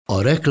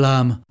A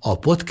reklám a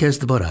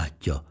podcast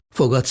barátja.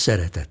 Fogad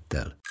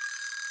szeretettel.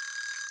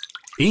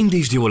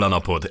 Indítsd jól a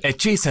napod egy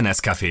csésze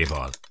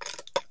Nescaféval.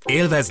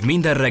 Élvezd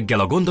minden reggel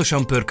a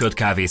gondosan pörkölt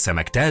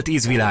kávészemek telt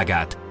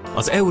ízvilágát,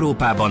 az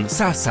Európában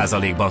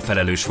 100%-ban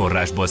felelős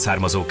forrásból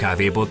származó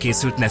kávéból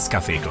készült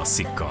Nescafé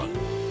klasszikkal.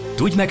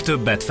 Tudj meg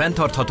többet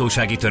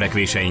fenntarthatósági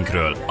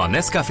törekvéseinkről a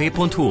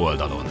nescafé.hu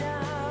oldalon.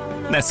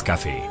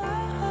 Nescafé.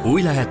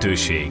 Új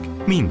lehetőség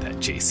minden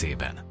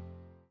csészében.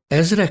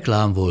 Ez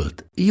reklám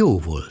volt, jó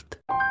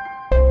volt.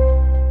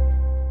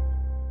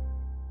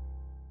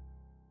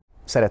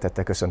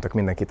 Szeretettel köszöntök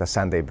mindenkit a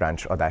Sunday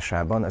Brunch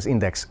adásában, az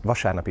Index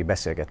vasárnapi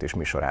beszélgetés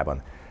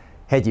műsorában.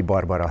 Hegyi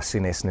Barbara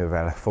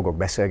színésznővel fogok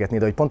beszélgetni,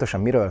 de hogy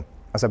pontosan miről,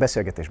 az a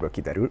beszélgetésből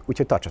kiderül,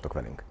 úgyhogy tartsatok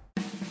velünk!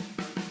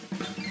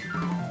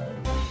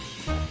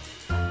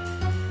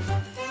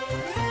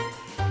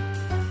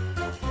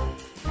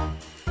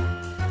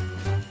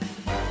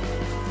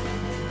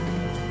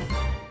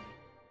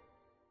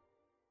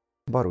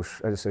 Barus,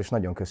 először is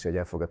nagyon köszi, hogy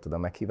elfogadtad a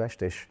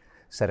meghívást, és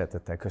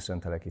szeretettel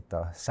köszöntelek itt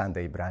a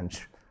Sunday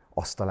Brunch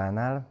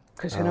asztalánál.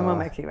 Köszönöm a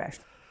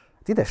meghívást.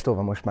 Ides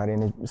tolva most már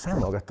én így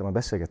számolgattam a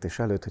beszélgetés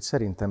előtt, hogy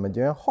szerintem egy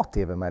olyan 6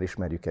 éve már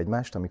ismerjük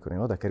egymást, amikor én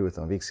oda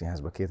kerültem a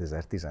Vígszínházba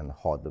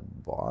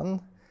 2016-ban.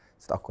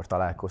 Ezt akkor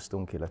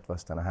találkoztunk, illetve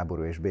aztán a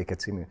Háború és Béke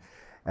című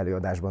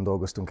előadásban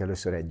dolgoztunk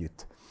először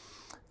együtt.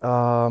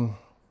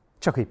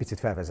 Csak egy picit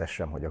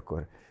felvezessem, hogy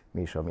akkor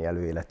mi is a mi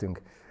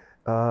előéletünk.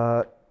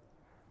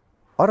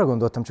 Arra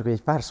gondoltam csak, hogy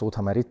egy pár szót,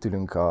 ha már itt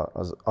ülünk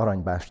az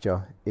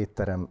Aranybástya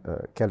étterem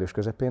kellős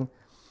közepén,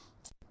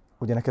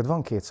 ugye neked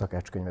van 2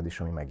 szakácskönyved is,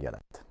 ami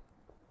megjelent.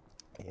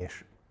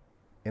 És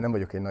én nem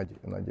vagyok egy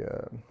nagy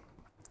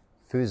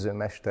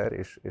főzőmester,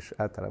 és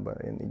általában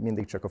én így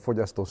mindig csak a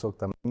fogyasztó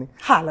szoktam lenni.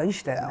 Hála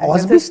Istennek!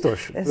 Az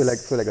biztos,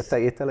 főleg a te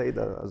ételeid,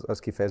 az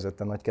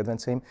kifejezetten nagy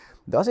kedvenceim.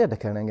 De az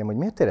érdekelne engem, hogy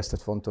miért érezted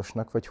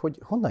fontosnak, vagy hogy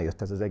honnan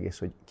jött ez az egész,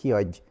 hogy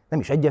kiadj nem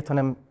is egyet,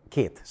 hanem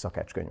 2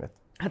 szakácskönyvet.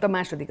 Hát a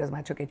második az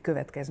már csak egy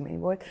következmény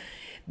volt,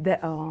 de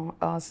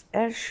az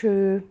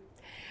első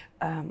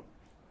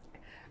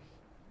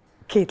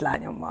 2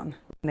 lányom van.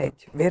 Van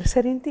egy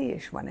vérszerinti,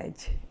 és van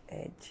egy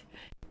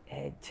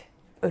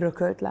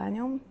örökölt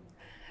lányom,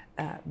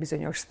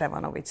 bizonyos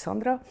Stevanovics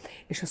Szandra,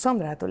 és a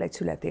Szandrától egy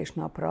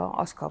születésnapra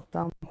azt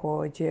kaptam,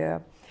 hogy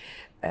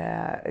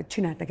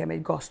csinált nekem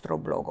egy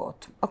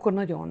gasztroblogot. Akkor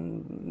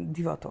nagyon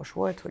divatos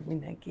volt, hogy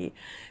mindenki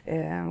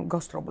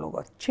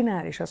gasztroblogot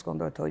csinál, és azt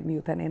gondolta, hogy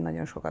miután én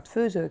nagyon sokat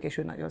főzök, és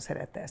ő nagyon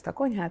szerette ezt a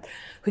konyhát,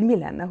 hogy mi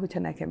lenne, hogyha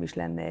nekem is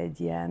lenne egy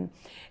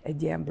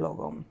ilyen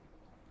blogom.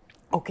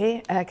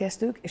 Oké,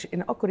 elkezdtük, és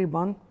én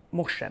akkoriban,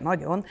 most se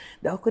nagyon,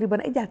 de akkoriban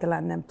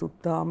egyáltalán nem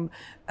tudtam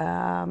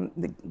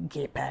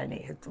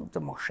gépelni.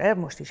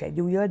 Most is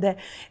egy ujjal, de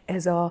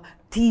ez a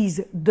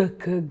 10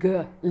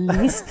 dökög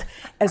liszt,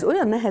 ez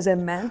olyan nehezen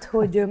ment,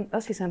 hogy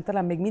azt hiszem,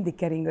 talán még mindig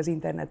kering az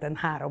interneten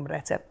 3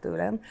 recept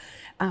tőlem.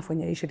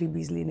 Áfonya és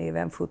Ribizli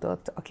néven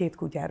futott, a 2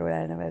 kutyáról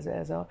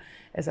elnevezve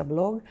ez a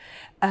blog.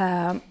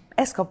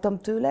 Ezt kaptam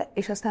tőle,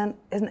 és aztán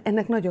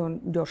ennek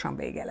nagyon gyorsan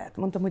vége lett.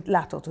 Mondtam, hogy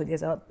látod, hogy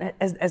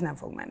ez nem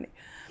fog menni.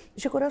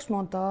 És akkor azt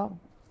mondta,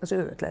 az ő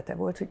ötlete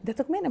volt, hogy de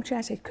miért nem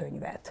csinálsz egy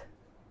könyvet?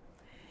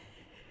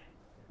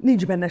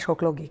 Nincs benne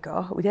sok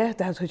logika, ugye?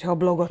 Tehát, hogyha a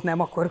blogot nem,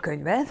 akkor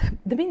könyvet.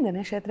 De minden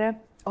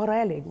esetre arra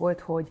elég volt,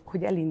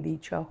 hogy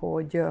elindítsa,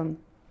 hogy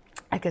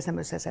elkezdem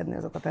összeszedni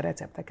azokat a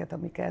recepteket,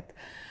 amiket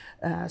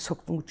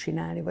szoktunk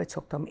csinálni, vagy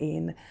szoktam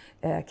én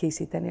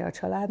készíteni a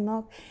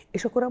családnak,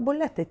 és akkor abból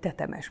lett egy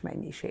tetemes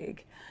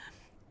mennyiség.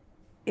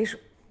 És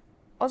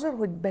azzal,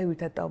 hogy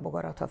beültette a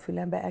bogarat a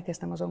fülembe,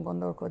 elkezdtem azon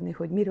gondolkodni,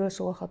 hogy miről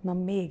szólhatna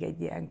még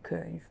egy ilyen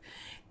könyv.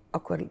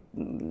 Akkor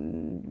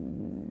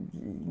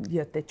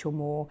jött egy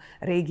csomó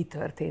régi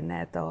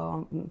történet,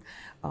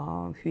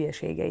 a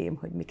hülyeségeim,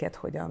 hogy miket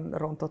hogyan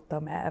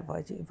rontottam el,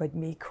 vagy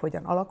mik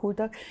hogyan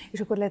alakultak,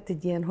 és akkor lett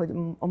egy ilyen, hogy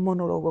a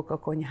monológok a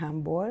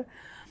konyhámból,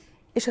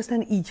 és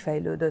aztán így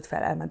fejlődött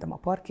fel, elmentem a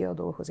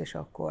parkiadóhoz, és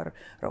akkor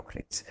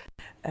Rokric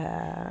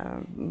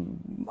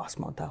azt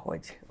mondta,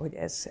 hogy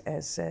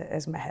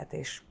ez mehet,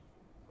 és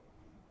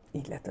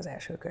így lett az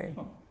első könyv.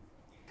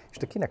 És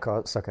te kinek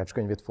a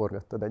szakácskönyvét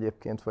forgattad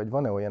egyébként, vagy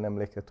van-e olyan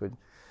emléket, hogy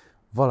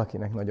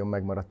valakinek nagyon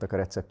megmaradtak a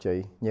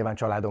receptjei, nyilván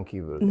családon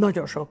kívül?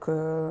 Nagyon sok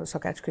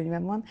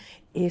szakácskönyvem van,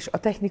 és a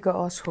technika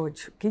az,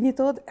 hogy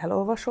kinyitod,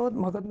 elolvasod,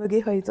 magad mögé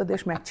hajítod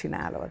és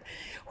megcsinálod.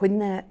 Hogy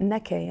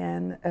ne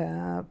kelljen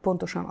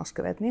pontosan azt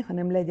követni,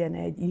 hanem legyen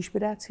egy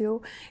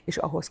inspiráció, és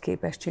ahhoz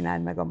képest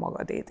csináld meg a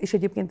magadét. És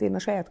egyébként én a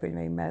saját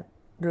könyveimmel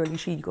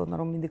is így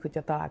gondolom mindig,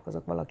 hogyha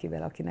találkozok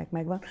valakivel, akinek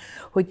megvan,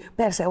 hogy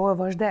persze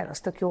olvasd el,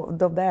 azt tök jó,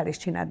 dobd el és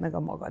csináld meg a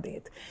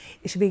magadét.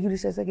 És végül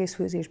is az egész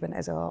főzésben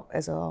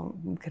ez a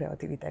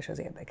kreativitás az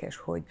érdekes,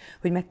 hogy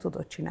meg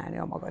tudod csinálni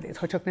a magadét.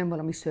 Ha csak nem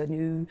valami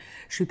szörnyű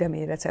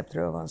sütemény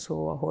receptről van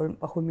szó,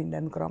 ahol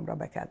minden gramra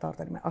be kell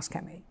tartani, mert az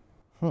kemény.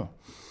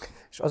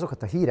 És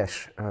azokat a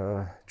híres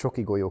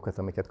csoki golyókat,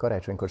 amiket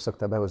karácsonykor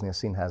szoktál behozni a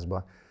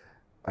színházba,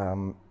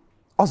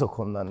 azok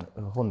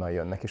honnan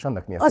jönnek, és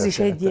annak mi a Az is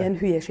története? egy ilyen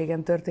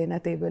hülyeségem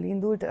történetéből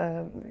indult.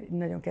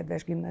 Nagyon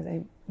kedves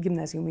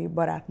gimnáziumi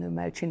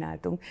barátnőmmel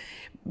csináltunk.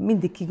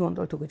 Mindig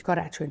kigondoltuk, hogy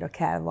karácsonyra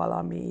kell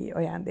valami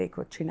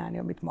ajándékot csinálni,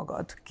 amit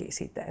magad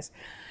készítesz.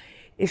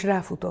 És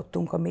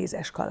ráfutottunk a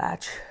mézes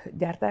kalács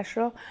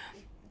gyártásra.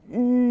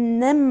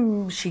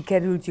 Nem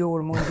sikerült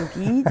jól, mondjuk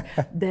így,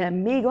 de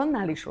még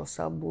annál is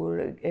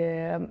rosszabbul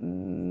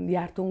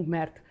jártunk,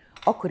 mert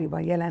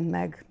akkoriban jelent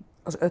meg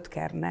az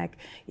Ötkernek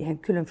ilyen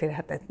különféle,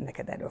 hát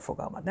neked erről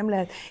fogalmad nem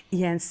lehet,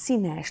 ilyen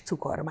színes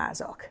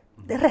cukormázak.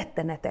 De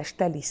rettenetes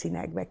teli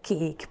színekben,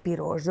 kék,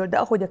 piros, zöld, de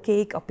ahogy a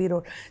kék, a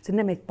piros,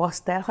 szóval nem egy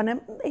pasztel,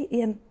 hanem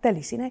ilyen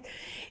teli színek,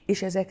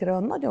 és ezekre a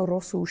nagyon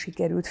rosszul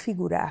sikerült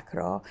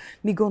figurákra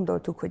mi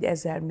gondoltuk, hogy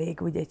ezzel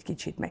még úgy egy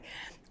kicsit meg.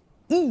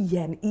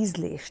 Ilyen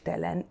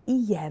ízléstelen,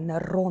 ilyen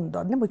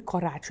ronda, nem hogy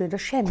karácsonyra,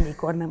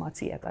 semmikor nem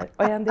adsz ilyet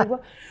ajándékba,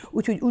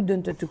 úgyhogy úgy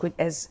döntöttük, hogy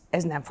ez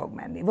nem fog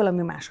menni,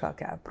 valami mással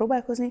kell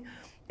próbálkozni,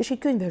 és egy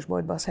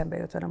könyvesboltban szembe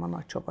jött velem a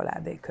Nagy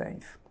csokoládé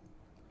könyv.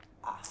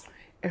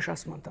 És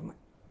azt mondtam, hogy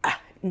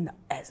na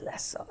ez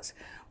lesz az.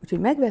 Úgyhogy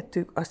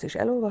megvettük, azt is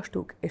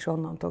elolvastuk, és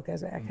onnantól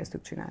kezdve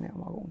elkezdtük csinálni a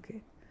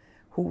magunkét.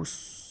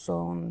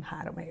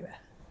 23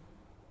 éve.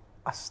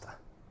 Aztán,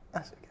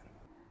 ez igen.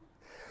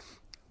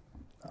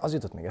 Az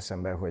jutott még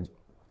eszembe, hogy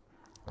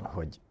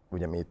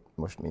ugye mi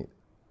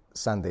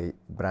Sunday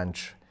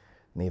Brunch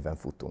néven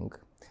futunk,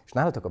 és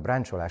nálatok a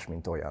bruncholás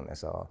mint olyan,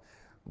 ez a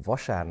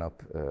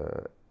vasárnap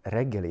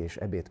reggeli és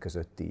ebéd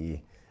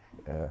közötti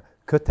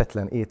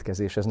kötetlen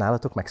étkezés, ez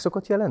nálatok meg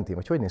szokott jelenti?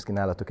 Vagy hogy néz ki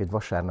nálatok egy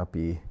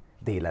vasárnapi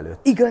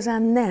délelőtt?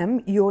 Igazán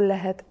nem, jól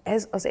lehet,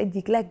 ez az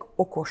egyik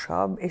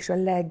legokosabb és a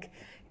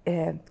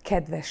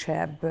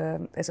legkedvesebb,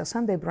 ez a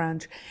Sunday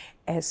Brunch,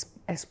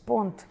 ez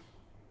pont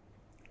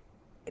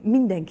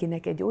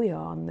mindenkinek egy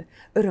olyan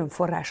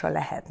örömforrása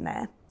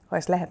lehetne, ha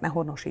ezt lehetne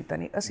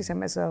honosítani. Azt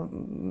hiszem, ez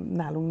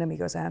nálunk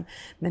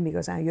nem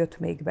igazán jött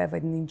még be,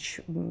 vagy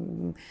nincs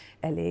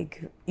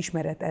elég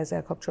ismeret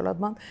ezzel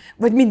kapcsolatban.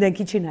 Vagy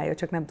mindenki csinálja,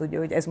 csak nem tudja,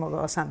 hogy ez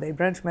maga a Sunday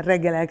Brunch, mert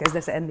reggel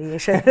elkezdesz enni,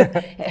 és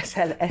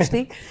eszel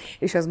estig,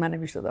 és az már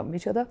nem is tudom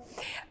micsoda.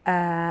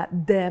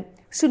 De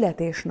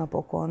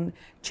születésnapokon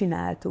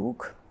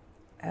csináltuk,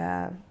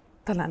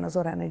 talán az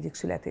Orán egyik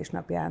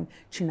születésnapján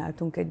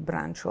csináltunk egy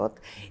brunchot,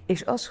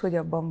 és az, hogy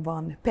abban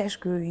van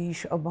pezsgő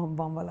is, abban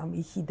van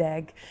valami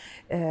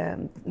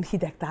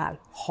hideg tál,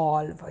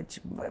 hal,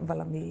 vagy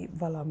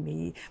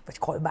valami, vagy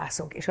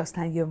kolbászok, és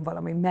aztán jön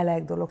valami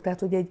meleg dolog. Tehát,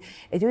 hogy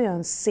egy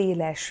olyan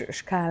széles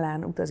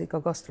skálán utazik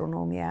a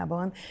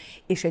gasztronómiában,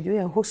 és egy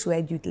olyan hosszú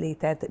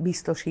együttlétet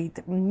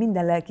biztosít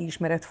minden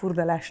lelkiismeret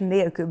furdalás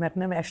nélkül, mert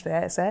nem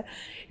este eszel,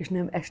 és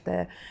nem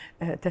este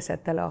teszed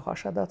tele a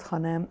hasadat,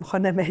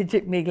 hanem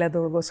egy még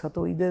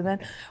ledolgozható időben,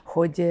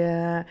 hogy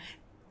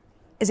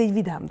ez egy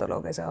vidám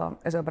dolog,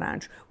 ez a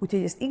brunch.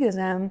 Úgyhogy ezt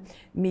igazán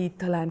mi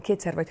talán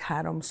 2 vagy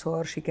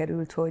 3-szor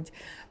sikerült,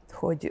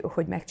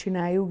 hogy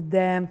megcsináljuk,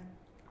 de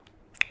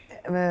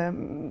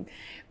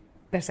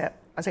persze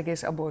az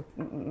egész abból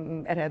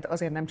ered,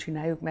 azért nem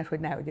csináljuk, mert hogy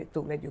nehogy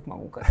túl legyük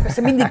magunkat.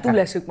 Persze mindig túl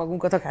leszünk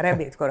magunkat, akár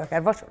ebédkor,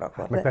 akár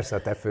vacsorakor. Meg persze,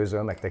 ha te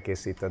főzöl, meg te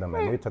készíted a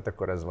menüt, hát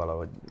akkor ez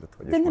valahogy...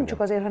 De nem csak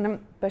azért, hanem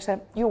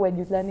persze jó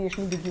együtt lenni, és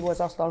mindig jó az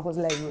asztalhoz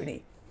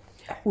leülni.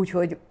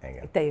 Úgyhogy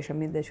teljesen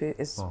mindegy, hogy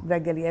ez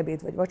reggeli,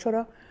 ebéd vagy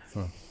vacsora,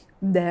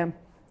 de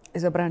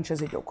ez a brunch,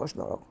 ez egy okos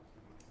dolog.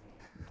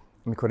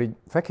 Amikor így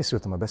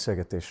felkészültem a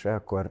beszélgetésre,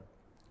 akkor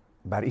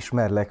bár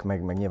ismerlek,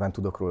 meg nyilván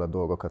tudok róla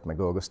dolgokat, meg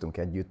dolgoztunk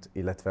együtt,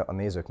 illetve a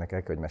nézőknek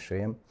el kell, hogy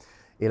meséljem.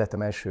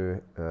 Életem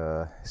első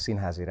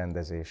színházi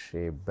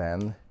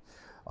rendezésében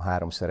a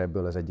 3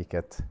 szerepből az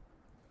egyiket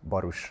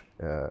Barus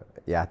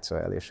játsza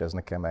el, és ez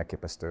nekem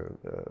elképesztő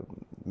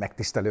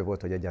megtisztelő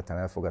volt, hogy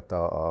egyáltalán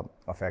elfogadta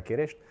a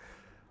felkérést.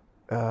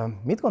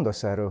 Mit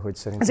gondolsz erről, hogy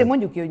szerintem... Azért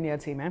mondjuk ki, hogy mi a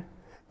címe.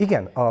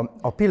 Igen,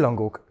 a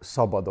Pillangók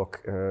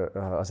szabadok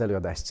az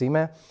előadás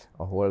címe,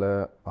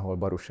 ahol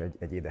Barus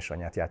egy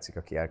édesanyját játszik,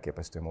 aki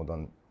elképesztő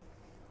módon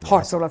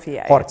harcol a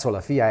fiáért. Harcol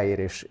a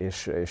fiáért,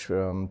 és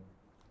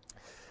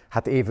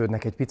hát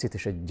évődnek egy picit,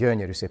 és egy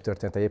gyönyörű szép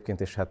történet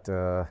egyébként, és hát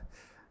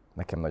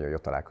nekem nagyon jó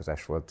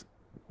találkozás volt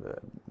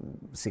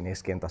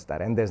színészként aztán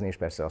rendezni, és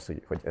persze az,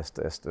 hogy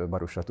ezt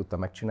Barussal tudtam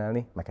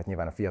megcsinálni, meg hát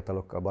nyilván a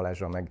fiatalokkal,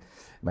 Balázsral,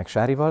 meg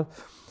Sárival.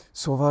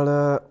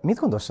 Szóval mit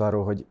gondolsz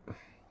arról, hogy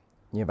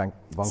nyilván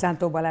van...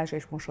 Szántó Balázs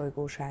és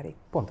Mosolygó Sári.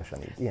 Pontosan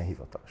így, ilyen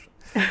hivatalosan.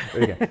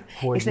 Igen,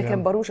 hogy... És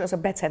nekem Barus az a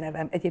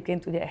becenevem.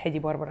 Egyébként ugye Hegyi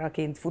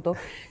Barbaraként futok,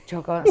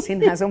 csak a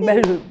színházon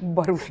belül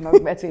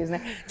Barusnak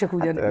becéznek, csak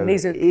úgy a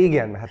nézők...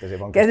 Igen, hát ezért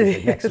van köztük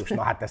egy nexus,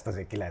 na hát ezt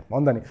azért ki lehet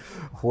mondani.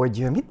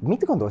 Hogy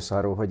mit gondolsz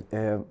arról, hogy...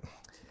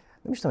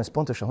 Nem is tudom, ezt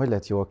pontosan hogy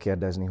lehet jól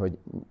kérdezni, hogy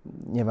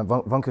nyilván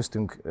van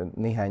köztünk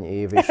néhány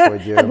év, és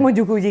hogy... Hát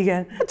mondjuk úgy,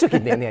 igen. Csak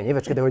itt néhány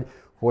évecske, de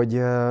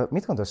hogy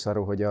mit gondolsz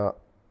arról, hogy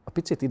a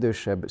picit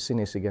idősebb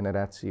színészi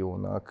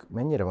generációnak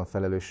mennyire van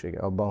felelőssége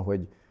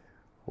abban,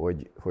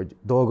 hogy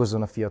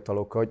dolgozzon a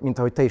fiatalokkal, mint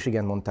ahogy te is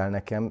igen mondtál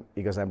nekem,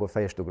 igazából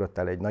fejest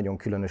ugrottál egy nagyon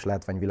különös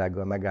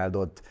látványvilággal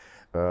megáldott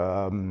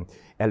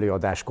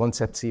előadás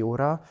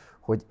koncepcióra,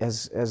 hogy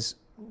ez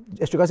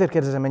Ezt csak azért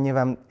kérdezem, mert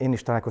nyilván én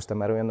is találkoztam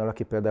már olyannal,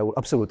 aki például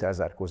abszolút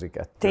elzárkózik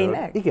ettől.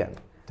 Tényleg? Igen.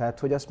 Tehát,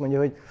 hogy azt mondja,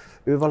 hogy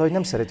ő valahogy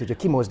nem szereti, hogyha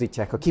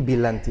kimozdítják, ha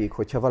kibillentik,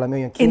 hogyha valami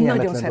olyan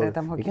kényelmetlen Én nagyon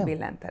szeretem, ha igen?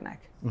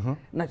 kibillentenek.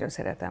 Nagyon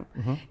szeretem.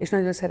 És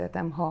nagyon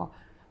szeretem,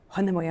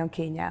 ha nem olyan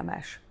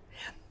kényelmes.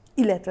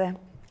 Illetve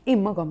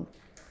én magam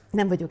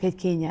nem vagyok egy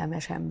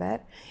kényelmes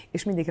ember,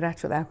 és mindig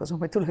rácsodálkozom,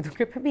 hogy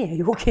tulajdonképpen milyen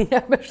jó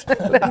kényelmes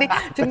lenni,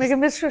 csak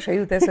nekem ez sose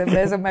jut eszembe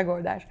ez a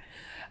megoldás.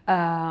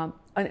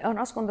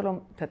 Azt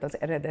gondolom, tehát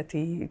az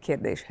eredeti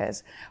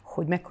kérdéshez,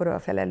 hogy mekkora a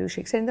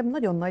felelősség, szerintem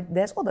nagyon nagy,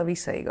 de ez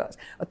oda-vissza igaz.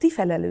 A ti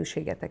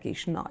felelősségetek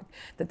is nagy.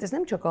 Tehát ez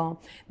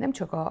nem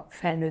csak a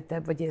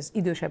felnőttebb, vagy ez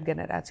idősebb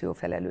generáció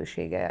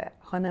felelőssége,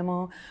 hanem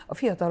a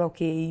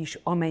fiataloké is,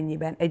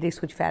 amennyiben egyrészt,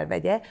 hogy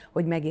felvegye,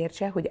 hogy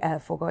megértse, hogy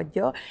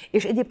elfogadja,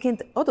 és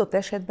egyébként adott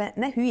esetben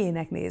ne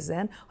hülyének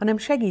nézzen, hanem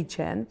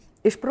segítsen,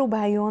 és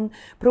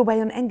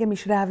próbáljon engem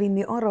is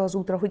rávinni arra az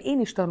útra, hogy én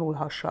is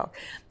tanulhassak.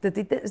 Tehát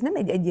itt ez nem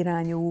egy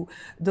egyirányú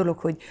dolog,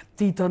 hogy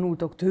ti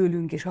tanultok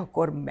tőlünk, és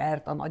akkor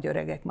mert a nagy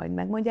öregek majd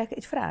megmondják.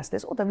 Egy frászt,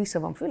 ez oda-vissza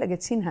van, főleg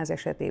egy színház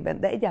esetében,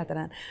 de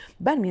egyáltalán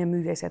bármilyen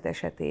művészet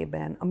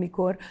esetében,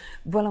 amikor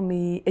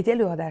egy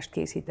előadást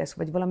készítesz,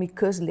 vagy valami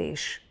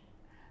közlés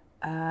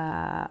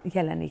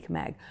jelenik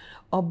meg,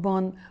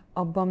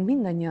 abban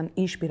mindannyian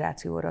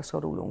inspirációra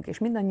szorulunk, és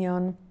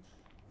mindannyian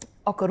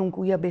akarunk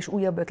újabb és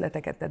újabb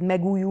ötleteket, tehát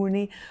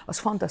megújulni, az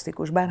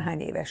fantasztikus, bárhány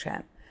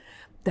évesen.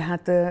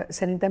 Tehát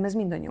szerintem ez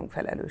mindannyiunk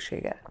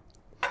felelőssége.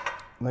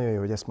 Nagyon jó,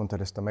 hogy ezt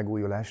mondtad, ezt a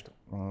megújulást.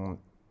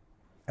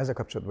 Ezzel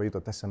kapcsolatban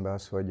jutott eszembe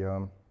az, hogy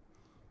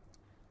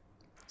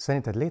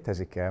szerinted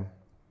létezik-e,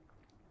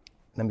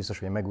 nem biztos,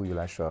 hogy a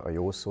megújulás a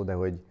jó szó, de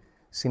hogy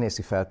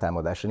színészi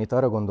feltámadás. Én itt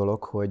arra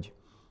gondolok, hogy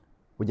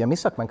ugye a mi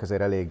szakmánk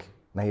azért elég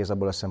nehéz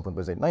abból a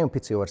szempontból, hogy ez egy nagyon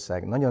pici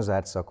ország, nagyon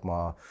zárt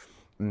szakma,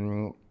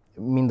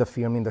 mind a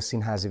film, mind a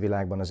színházi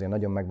világban azért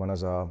nagyon megvan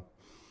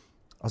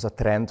az a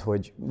trend,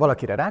 hogy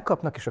valakire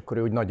rákapnak, és akkor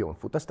ő úgy nagyon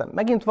fut. Aztán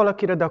megint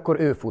valakire, de akkor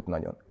ő fut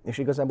nagyon. És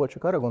igazából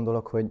csak arra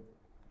gondolok, hogy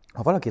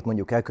ha valakit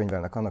mondjuk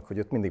elkönyvelnek annak, hogy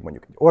ott mindig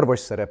mondjuk egy orvos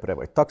szerepre,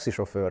 vagy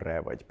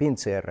taxisofőrre, vagy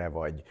pincérre,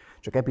 vagy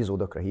csak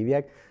epizódokra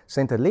hívják,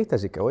 szerinted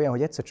létezik-e olyan,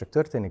 hogy egyszer csak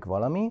történik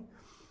valami,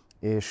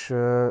 és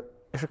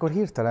akkor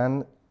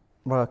hirtelen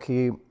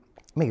valaki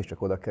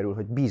mégiscsak oda kerül,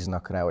 hogy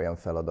bíznak rá olyan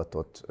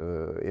feladatot,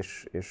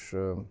 és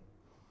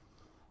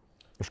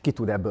ki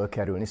tud ebből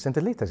kerülni.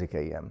 Szerinted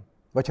létezik-e ilyen?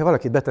 Vagy ha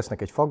valakit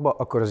betesznek egy fakba,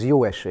 akkor az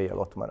jó eséllyel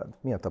ott marad.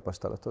 Mi a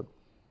tapasztalatod?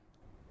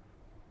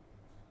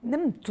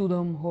 Nem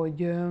tudom,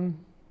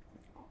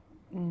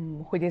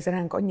 hogy ez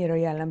ránk annyira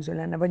jellemző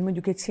lenne, vagy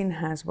mondjuk egy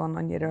színházban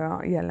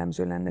annyira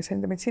jellemző lenne.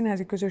 Szerintem egy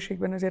színházi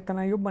közösségben azért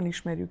talán jobban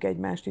ismerjük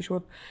egymást, és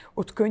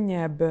ott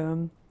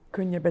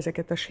könnyebb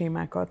ezeket a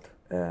sémákat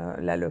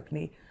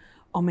lelökni,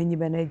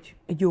 amennyiben egy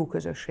jó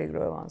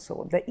közösségről van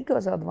szó. De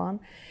igazad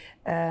van,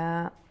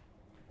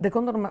 de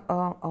gondolom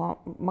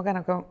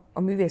magának a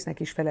művésznek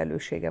is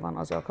felelőssége van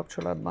azzal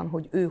kapcsolatban,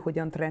 hogy ő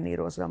hogyan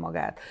trenírozza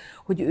magát,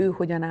 hogy ő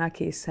hogyan áll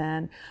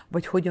készen,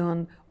 vagy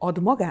hogyan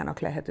ad magának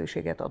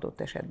lehetőséget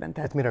adott esetben.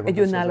 Tehát egy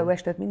önálló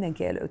estet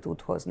mindenki elő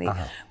tud hozni,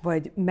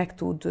 vagy meg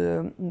tud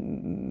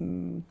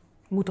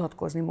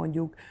mutatkozni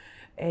mondjuk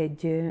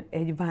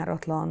egy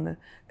váratlan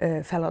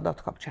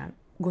feladat kapcsán.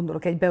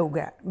 Gondolok egy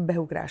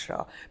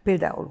beugrásra.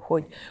 Például,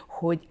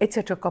 hogy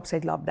egyszer csak kapsz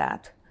egy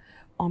labdát,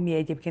 ami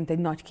egyébként egy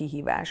nagy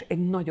kihívás,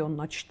 egy nagyon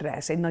nagy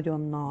stressz, egy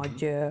nagyon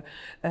nagy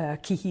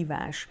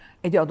kihívás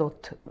egy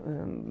adott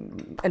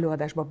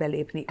előadásba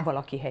belépni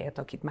valaki helyett,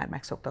 akit már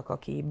megszoktak,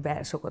 aki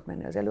be szokott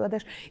menni az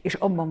előadás, és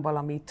abban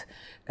valamit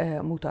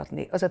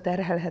mutatni. Az a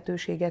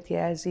terhelhetőséget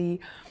jelzi,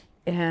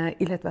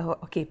 illetve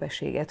a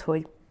képességet,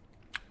 hogy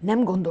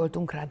nem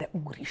gondoltunk rá, de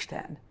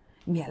úristen,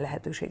 milyen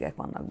lehetőségek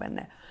vannak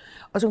benne.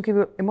 Azon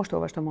kívül, én most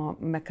olvastam a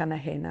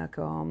McConaughey-nek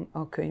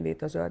a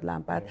könyvét, a Zöld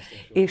lámpát,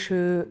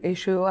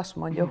 és ő azt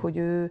mondja, hogy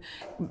ő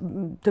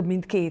több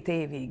mint 2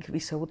 évig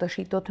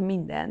visszautasított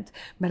mindent,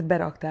 mert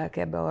berakták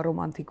ebbe a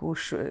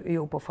romantikus,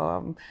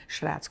 jópofa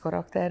srác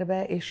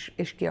karakterbe,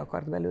 és ki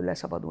akart belőle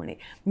szabadulni.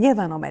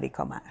 Nyilván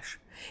Amerika más.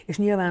 És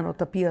nyilván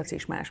ott a piac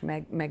is más,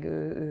 meg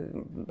ő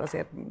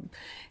azért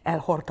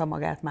elhordta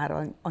magát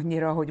már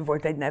annyira, hogy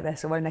volt egy neve,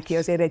 szóval neki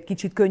azért egy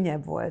kicsit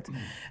könnyebb volt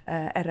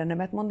erre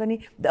nemet mondani,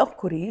 de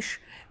akkor is,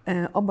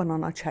 abban a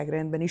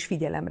nagyságrendben is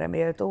figyelemre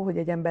méltó, hogy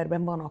egy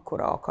emberben van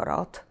akkora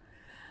akarat,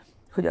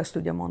 hogy azt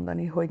tudja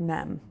mondani, hogy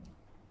nem.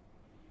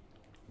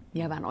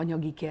 Nyilván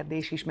anyagi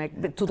kérdés is,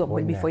 meg tudom,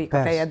 hogy mi folyik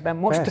a fejedben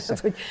most,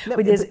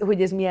 tehát,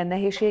 hogy ez milyen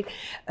nehézség.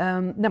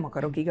 Nem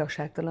akarok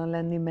igazságtalan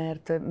lenni,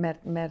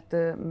 mert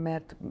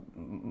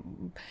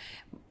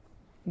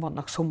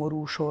vannak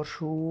szomorú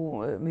sorsú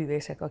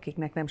művészek,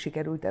 akiknek nem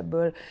sikerült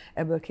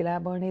ebből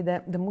kilábalni,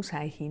 de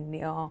muszáj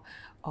hinni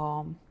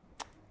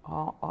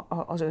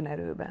az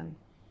önerőben.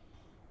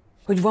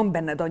 Hogy van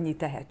benned annyi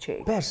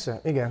tehetség. Persze,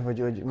 igen,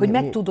 hogy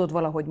meg tudod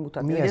valahogy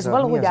mutatni, hogy ez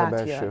valahogy átjön. Mi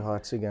ez a belső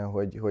harc, igen,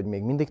 hogy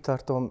még mindig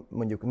tartom,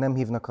 mondjuk nem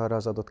hívnak arra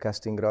az adott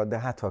castingra, de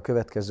hát ha a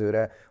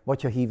következőre,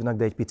 vagy ha hívnak,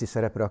 de egy pici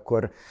szerepre,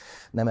 akkor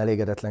nem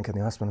elégedetlenkedni,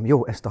 ha azt mondom,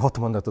 jó, ezt a 6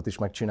 mondatot is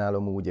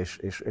megcsinálom úgy,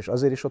 és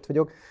azért is ott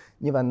vagyok.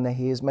 Nyilván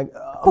nehéz, meg...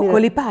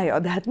 Pokoli pálya,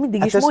 de hát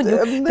mindig is mondjuk.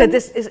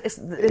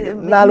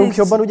 Nálunk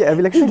jobban ugye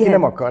elvileg senki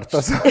nem akart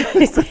az.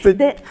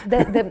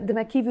 De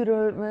meg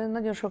kívülről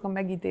nagyon sokan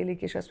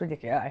megítélik, és azt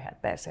mondják, jaj, hát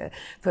persze,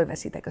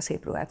 fölveszitek a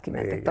szép ruhát,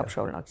 kimentek,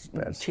 tapsolnak,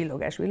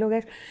 csillogás,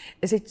 villogás.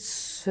 Ez egy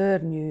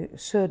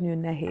szörnyű,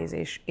 nehéz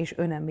és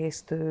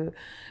önemésztő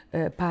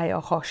pálya,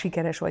 ha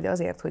sikeres vagy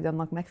azért, hogy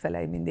annak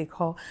megfelelj mindig,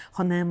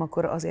 ha nem,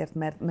 akkor azért,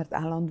 mert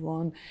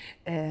állandóan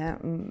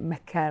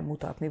meg kell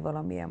mutatni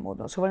valamilyen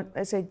módon. Szóval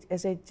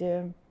ez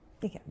egy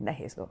igen,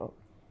 nehéz dolog.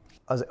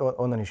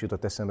 Onnan is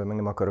jutott eszembe, meg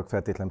nem akarok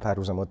feltétlen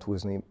párhuzamot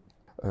húzni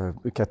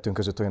kettőnk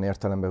között olyan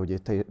értelemben,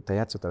 hogy te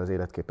játszottál az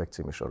Életképek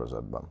című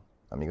sorozatban,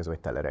 ami igaz, vagy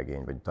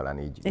teleregény, vagy talán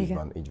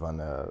így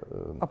van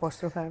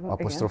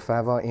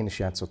apostrofálva. Én is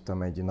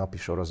játszottam egy napi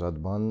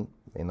sorozatban,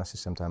 én azt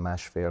hiszem talán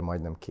 1,5,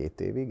 majdnem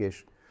 2 évig,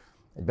 és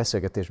egy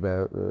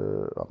beszélgetésben,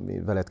 ami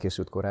veled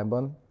készült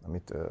korábban,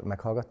 amit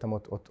meghallgattam,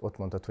 ott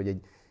mondtad, hogy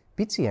egy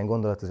pici ilyen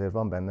gondolat azért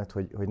van benned,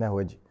 hogy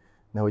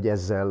nehogy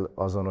ezzel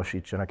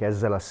azonosítsanak,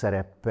 ezzel a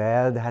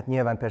szereppel, de hát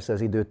nyilván persze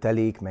az idő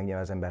telik, meg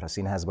nyilván az ember, ha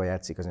színházba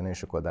játszik, azért nagyon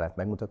sok oldalát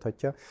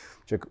megmutathatja.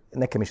 Csak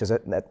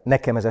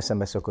nekem ez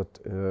eszembe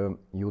szokott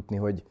jutni,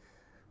 hogy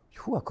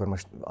hú, akkor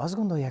most azt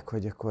gondolják,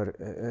 hogy akkor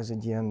ez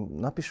egy ilyen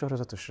napi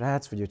sorozatos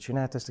srác, vagy ő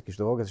csinált ezt a kis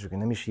dolgot, és akkor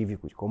nem is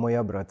hívjuk úgy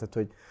komolyabbra,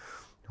 tehát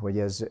hogy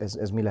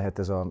ez mi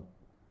lehet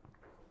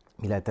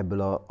mi lehet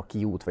ebből a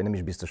kiút, vagy nem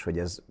is biztos, hogy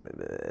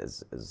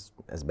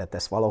ez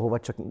betesz valahova,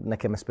 csak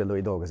nekem ez például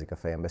így dolgozik a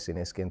fejembe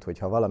színészként, hogy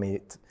ha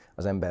valamit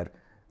az ember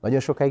nagyon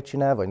sokáig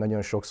csinál, vagy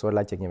nagyon sokszor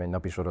látják, nyilván egy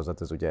napi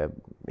sorozat, ez ugye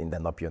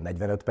minden nap jön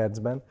 45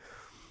 percben,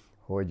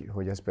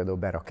 hogy ez például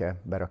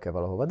berak-e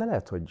valahova, de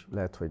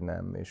lehet, hogy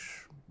nem,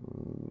 és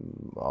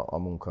a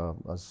munka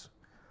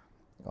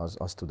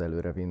az tud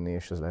előre vinni,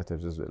 és ez lehet,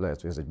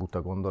 hogy ez egy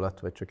buta gondolat,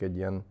 vagy csak egy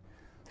ilyen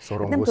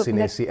szorongó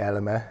színészi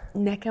elme.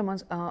 Nekem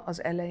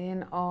az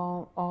elején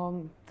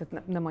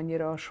tehát nem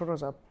annyira a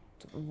sorozat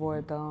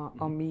volt,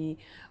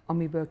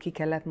 amiből ki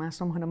kellett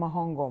másznom, hanem a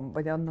hangom,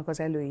 vagy annak az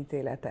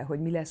előítélete,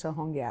 hogy mi lesz a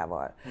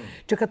hangjával.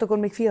 Csak hát akkor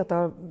még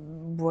fiatal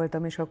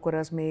voltam, és akkor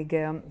az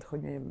még,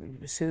 hogy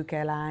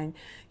szőke lány,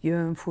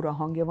 jön, fura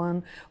hangja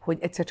van, hogy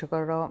egyszer csak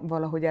arra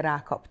valahogy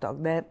rákaptak.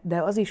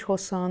 De az is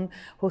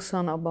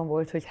hosszan abban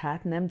volt, hogy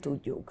hát nem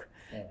tudjuk.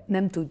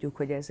 Nem tudjuk,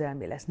 hogy ezzel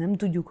mi lesz, nem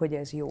tudjuk, hogy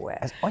ez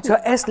jó-e.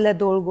 Szóval ezt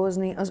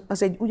ledolgozni,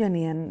 az egy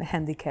ugyanilyen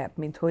handicap,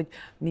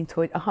 mint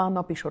hogy aha,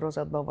 napi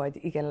sorozatban vagy,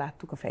 igen,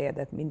 láttuk a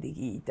fejedet mindig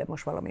így, de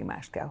most valami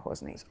mást kell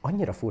hozni. Ez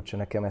annyira furcsa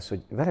nekem ez,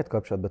 hogy veled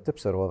kapcsolatban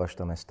többször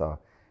olvastam ezt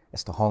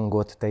a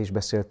hangot, te is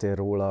beszéltél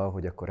róla,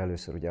 hogy akkor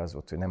először ugye az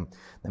volt, hogy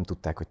nem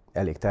tudták, hogy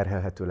elég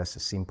terhelhető lesz a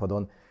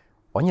színpadon.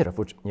 Annyira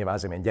furcsa, nyilván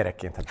azért, ilyen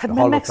gyerekként. Hát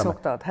mert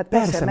megszoktad. Hát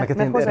persze, meg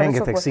én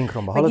rengeteg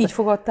szinkronban hallottam. Így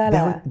fogadtál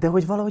el? De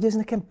hogy valahogy ez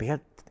nekem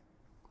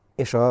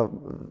és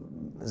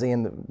az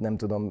én, nem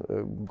tudom,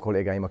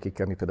 kollégáim,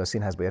 akikkel mi például a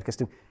színházba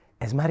érkeztünk,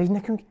 ez már így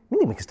nekünk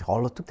mindig még ezt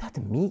hallottuk,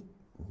 tehát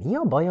mi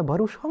a baj a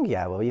Barus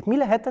hangjával? Vagy itt mi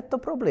lehetett a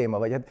probléma?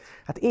 Vagy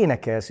hát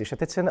énekelsz is,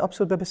 hát egyszerűen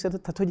abszolút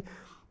bebeszélted, tehát hogy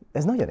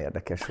ez nagyon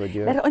érdekes,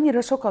 hogy... Mert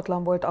annyira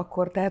szokatlan volt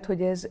akkor, tehát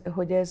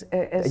hogy ez...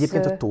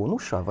 Egyébként a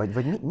tónusa?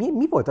 Vagy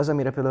mi volt az,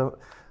 amire például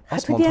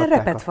hát, hogy ilyen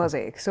repet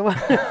fazék, szóval,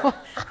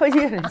 hogy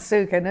jön egy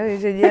szőke nő,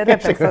 és egy ilyen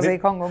repet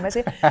fazék hangon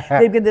beszél. De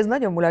egyébként ez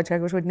nagyon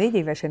mulatságos, hogy 4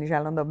 évesen is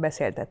állandóan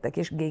beszéltettek,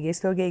 és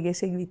gégésztől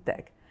gégészig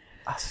vittek.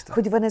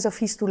 Hogy van ez a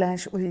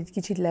fisztulás, hogy egy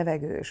kicsit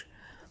levegős.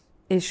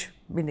 És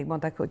mindig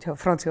mondták, hogy ha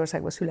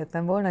Franciaországban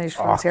születtem volna, és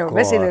franciául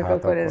beszélök, hát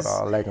akkor ez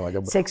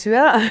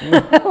szexuál.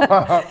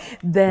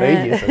 De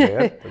így is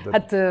azért.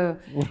 Hát,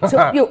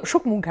 szóval, jó,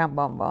 sok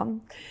munkámban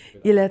van,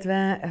 illetve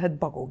hát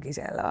Bagó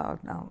Gizella,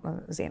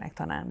 az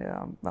énektanárnő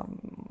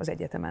az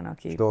egyetemen,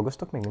 aki... És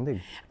dolgoztok még mindig?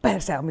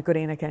 Persze, amikor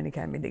énekelni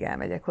kell, mindig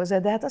elmegyek hozzá,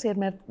 de hát azért,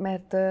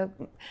 mert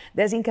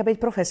de ez inkább egy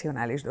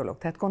professzionális dolog,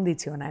 tehát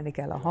kondicionálni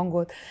kell a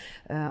hangot.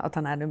 A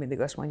tanárnő mindig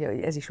azt mondja, hogy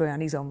ez is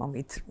olyan izom,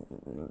 amit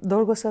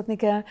dolgoztatni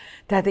kell,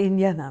 tehát én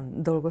nem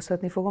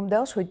dolgoztatni fogom, de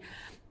az,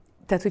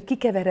 hogy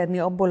kikeveredni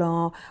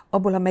abból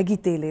a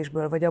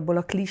megítélésből, vagy abból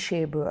a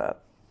kliséből,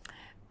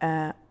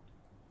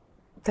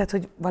 tehát,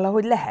 hogy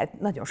valahogy lehet,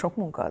 nagyon sok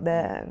munka,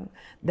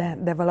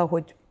 de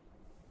valahogy,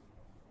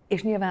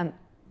 és nyilván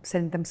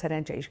szerintem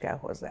szerencse is kell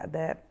hozzá,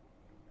 de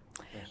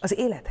az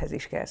élethez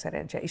is kell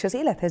szerencse, és az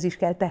élethez is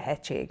kell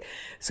tehetség.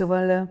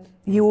 Szóval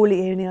jól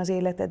élni az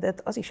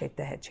életedet, az is egy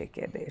tehetség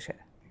kérdése.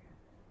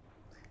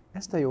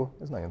 Ez jó,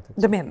 ez nagyon tetszik.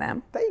 De miért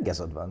nem? De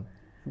igazad van,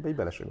 így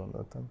bele se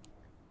gondoltam.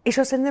 És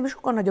azt szerintem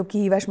sokkal nagyobb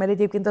kihívás, mert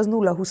egyébként az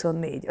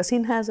 0-24. A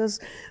színház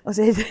az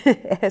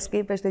ehhez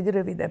képest egy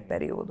rövidebb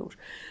periódus.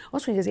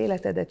 Az, hogy az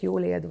életedet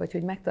jól éld, vagy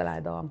hogy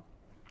megtaláld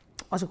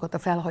azokat a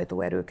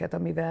felhajtó erőket,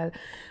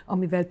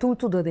 amivel túl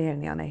tudod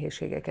élni a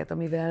nehézségeket,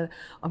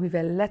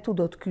 amivel le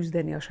tudod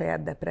küzdeni a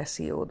saját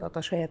depressziódat,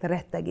 a saját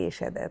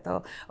rettegésedet,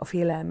 a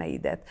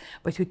félelmeidet,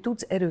 vagy hogy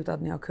tudsz erőt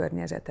adni a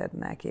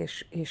környezetednek,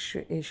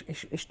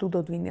 és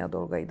tudod vinni a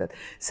dolgaidat.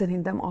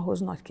 Szerintem ahhoz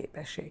nagy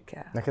képesség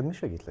kell. Neked mi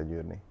segít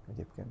legyűrni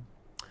egyébként?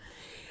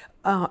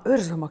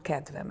 Őrzöm a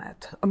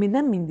kedvemet, ami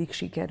nem mindig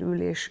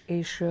sikerül,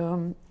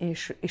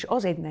 és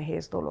az egy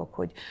nehéz dolog,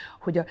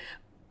 hogy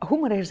a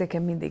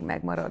humorérzékem mindig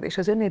megmarad, és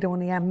az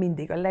öniróniám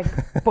mindig a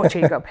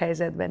legpocsékabb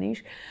helyzetben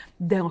is,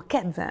 de a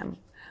kedvem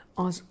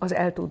az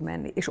el tud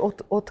menni, és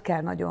ott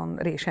kell nagyon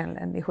résen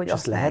lenni, hogy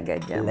azt ne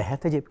engedjem.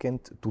 Lehet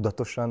egyébként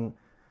tudatosan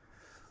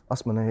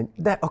azt mondani, hogy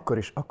de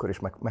akkor is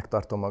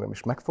megtartom magam,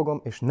 és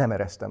megfogom, és nem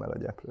eresztem el a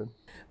gyeplőt?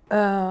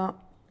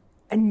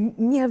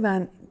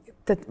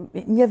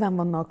 Nyilván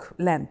vannak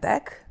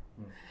lentek,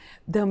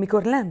 de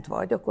amikor lent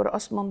vagy, akkor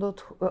azt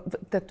mondod,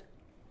 tehát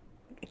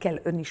kell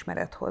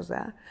önismeret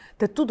hozzá.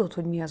 Te tudod,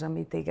 hogy mi az,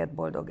 ami téged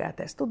boldoggá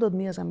tesz. Tudod,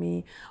 mi az,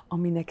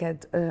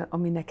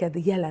 ami neked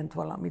jelent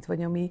valamit,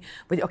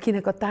 vagy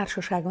akinek a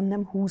társasága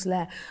nem húz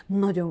le.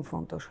 Nagyon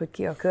fontos, hogy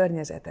ki a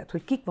környezeted,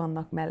 hogy kik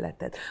vannak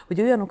melletted,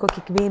 hogy olyanok,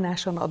 akik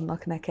vénásan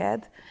adnak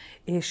neked,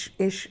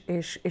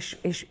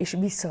 és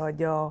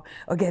visszaadja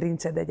a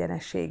gerinced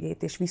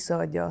egyenességét, és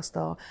visszaadja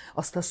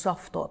azt a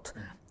szaftot,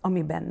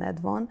 ami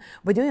benned van,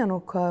 vagy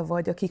olyanokkal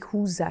vagy, akik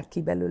húzzák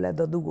ki belőled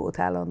a dugót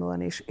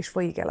állandóan, és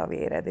folyik el a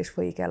véred, és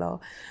folyik el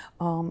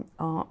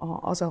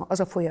az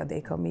a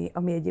folyadék, ami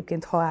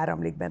egyébként, ha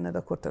áramlik benned,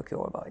 akkor tök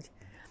jól vagy.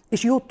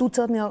 És jót tudsz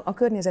adni a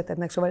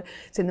környezetednek, szóval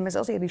szerintem ez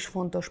azért is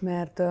fontos,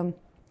 mert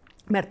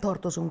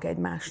tartozunk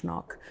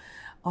egymásnak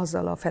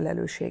azzal a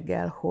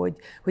felelősséggel, hogy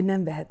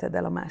nem veheted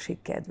el a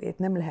másik kedvét,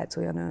 nem lehetsz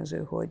olyan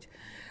önző,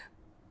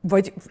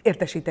 vagy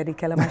értesíteni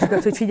kell a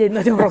másikat, hogy figyelj,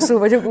 nagyon rosszul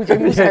vagyok, úgyhogy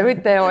muszáj,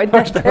 hogy te hagyd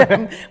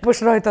nekem,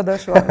 most rajtad a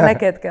sor,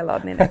 neked kell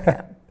adni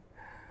nekem.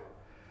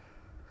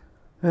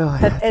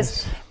 Tehát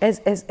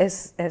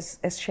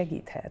ez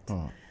segíthet.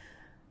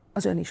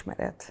 Az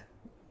önismeret,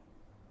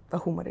 a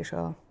humor és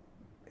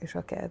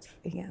a kedv,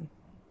 igen.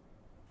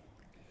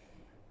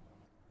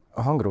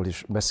 A hangról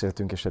is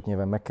beszéltünk, és hát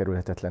nyilván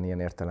megkerülhetetlen ilyen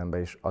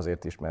értelemben is,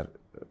 azért is, mert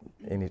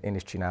én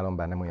is csinálom,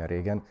 bár nem olyan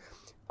régen.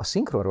 A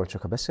szinkronról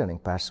csak ha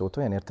beszélnénk pár szót,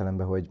 olyan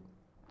értelemben, hogy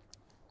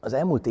az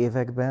elmúlt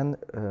években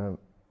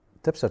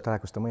többször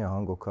találkoztam olyan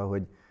hangokkal,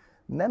 hogy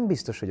nem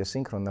biztos, hogy a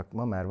szinkronnak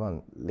ma már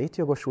van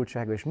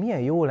létjogosultsága, és milyen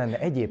jó lenne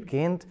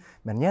egyébként,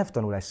 mert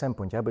nyelvtanulás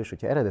szempontjából is,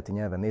 hogyha eredeti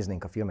nyelven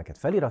néznénk a filmeket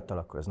felirattal,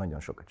 akkor az nagyon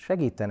sokat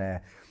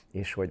segítene,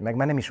 és hogy meg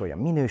már nem is olyan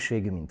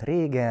minőségű, mint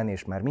régen,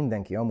 és már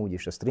mindenki amúgy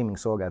is a streaming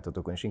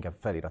szolgáltatókon is inkább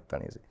felirattal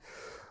nézi.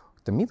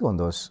 Te mit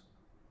gondolsz?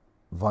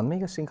 Van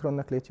még a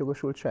szinkronnak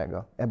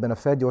létjogosultsága? Ebben a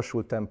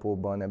felgyorsult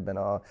tempóban, ebben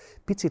a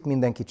picit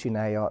mindenki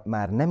csinálja,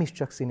 már nem is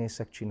csak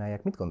színészek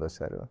csinálják. Mit gondolsz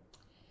erről?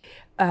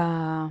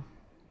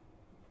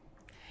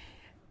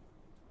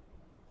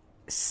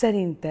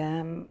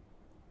 Szerintem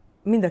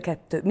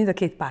mind a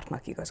két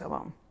pártnak igaza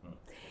van.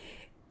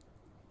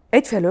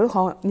 Egyfelől,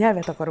 ha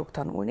nyelvet akarok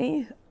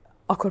tanulni,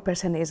 akkor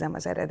persze nézem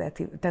az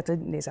eredeti, tehát hogy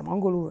nézem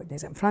angolul, vagy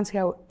nézem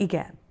franciául,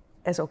 igen,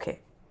 ez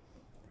oké.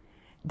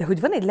 De hogy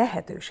van egy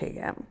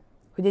lehetőségem,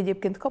 hogy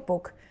egyébként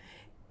kapok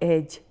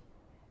egy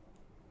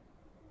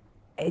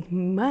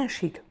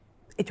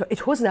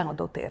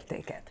hozzáadott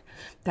értéket.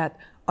 Tehát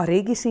a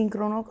régi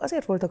szinkronok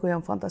azért voltak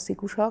olyan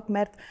fantasztikusak,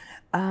 mert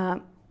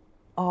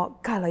a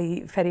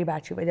Kálai Feri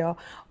bácsi, vagy a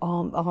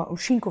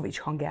Sinkovics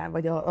hangján,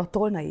 vagy a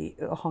Tolnai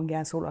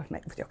hangján szólalt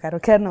meg, vagy akár a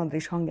Kern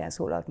Andris hangján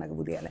szólalt meg a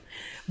Woody Allen,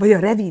 vagy a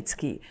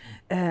Revicki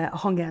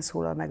hangján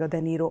szólal meg a De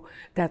Niro.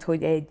 Tehát,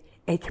 hogy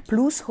egy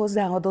plusz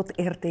hozzáadott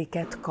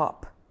értéket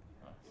kap.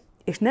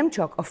 És nem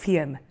csak a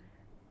film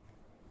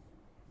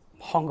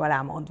hang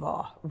alá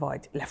mondva,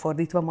 vagy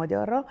lefordítva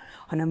magyarra,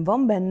 hanem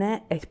van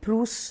benne egy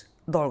plusz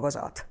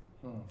dolgozat.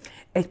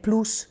 Egy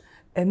plusz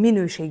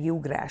minőségi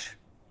ugrás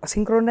a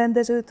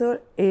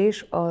szinkronrendezőtől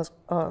és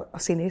a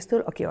színésztől,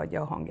 aki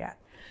adja a hangját.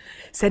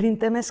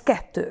 Szerintem ez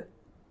kettő.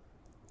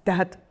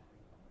 Tehát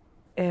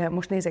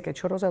most nézek egy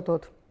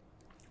sorozatot,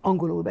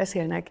 angolul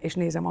beszélnek, és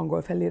nézem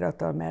angol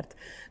felirattal, mert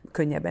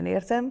könnyebben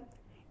értem,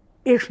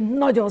 és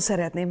nagyon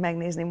szeretném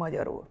megnézni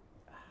magyarul.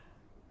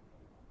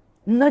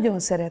 Nagyon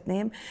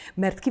szeretném,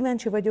 mert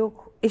kíváncsi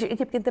vagyok, és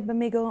egyébként ebben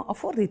még a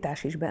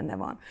fordítás is benne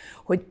van,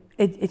 hogy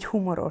egy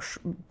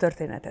humoros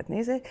történetet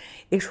nézek,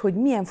 és hogy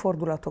milyen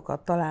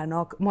fordulatokat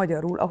találnak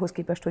magyarul ahhoz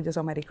képest, hogy az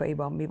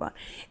amerikaiban mi van.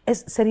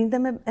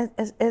 Szerintem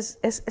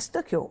ez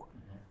tök jó.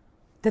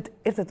 Tehát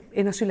érted,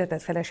 én a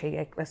Született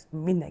feleségek, ezt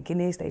mindenki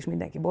nézte, és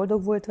mindenki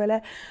boldog volt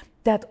vele,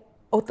 tehát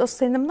ott azt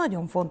szerintem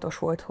nagyon fontos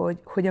volt,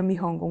 hogy a mi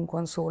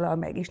hangunkon szólal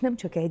meg, és nem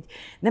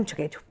csak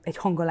egy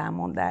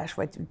hangalámondás,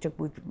 vagy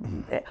csak úgy,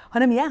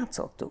 hanem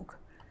játszottuk.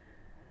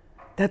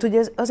 Tehát, hogy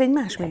az egy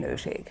más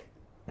minőség.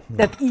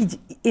 Tehát így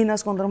én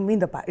azt gondolom,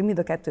 mind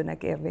a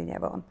kettőnek érvénye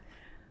van.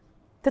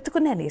 Tehát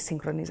akkor ne nézz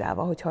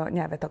szinkronizálva, hogyha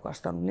nyelvet akarsz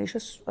tanulni,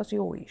 és az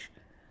jó is.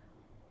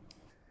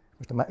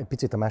 Most egy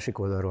picit a másik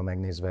oldalról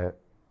megnézve,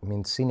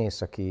 mint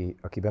színész,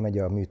 aki bemegy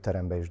a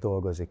műterembe és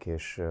dolgozik,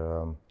 és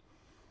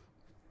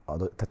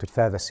tehát hogy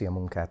felveszi a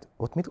munkát,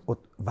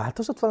 ott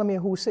változott valami a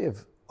 20 év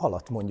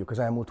alatt mondjuk az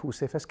elmúlt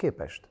 20 évhez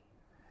képest?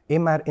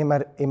 Én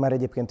már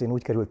egyébként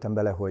úgy kerültem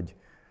bele, hogy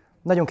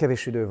nagyon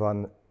kevés idő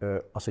van,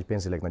 az, hogy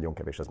pénzileg nagyon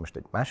kevés, az most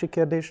egy másik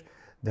kérdés,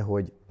 de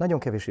hogy nagyon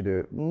kevés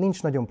idő,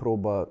 nincs nagyon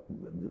próba,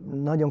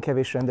 nagyon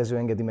kevés rendező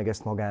engedi meg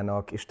ezt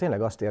magának, és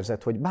tényleg azt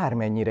érzed, hogy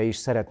bármennyire is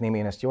szeretném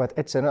én ezt, jó, hát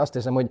egyszerűen azt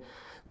érzem, hogy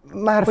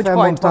már hogy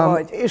felmondtam,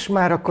 és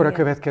már akkor a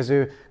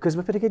következő,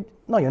 közben pedig egy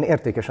nagyon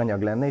értékes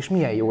anyag lenne, és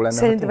milyen jó lenne.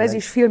 Szerintem ez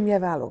is filmje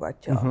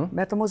válogatja,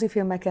 mert a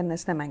mozifilmeken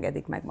ezt nem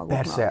engedik meg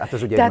maguknak. Persze, hát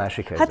az ugye egy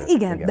másik helyzet. Hát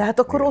igen, de hát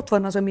akkor ott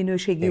van az a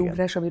minőségi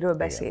ugrás, amiről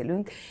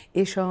beszélünk,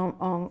 és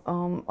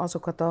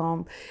azokat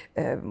a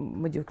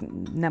mondjuk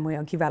nem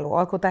olyan kiváló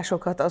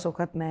alkotásokat,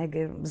 azokat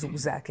meg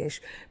zúzzák,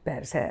 és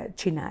persze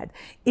csináld.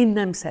 Én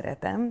nem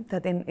szeretem,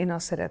 tehát én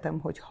azt szeretem,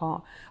 hogy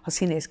ha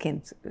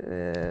színészként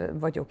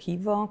vagyok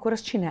hívva, akkor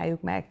azt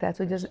csináljuk meg. Tehát,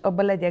 hogy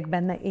abban legyek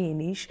benne én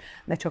is,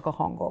 ne csak a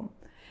hangom.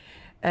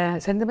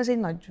 Szerintem ez egy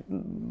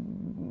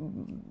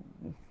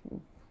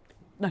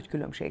nagy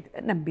különbség.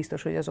 Nem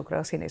biztos, hogy azokra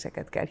a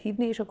színészeket kell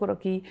hívni, és akkor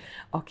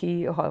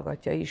aki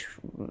hallgatja is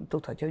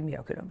tudhatja, hogy mi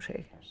a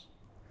különbség.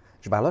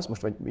 És válasz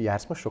most, vagy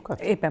jársz most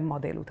sokat? Éppen ma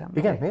délután.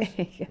 Igen?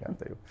 Igen. Ja,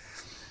 jó.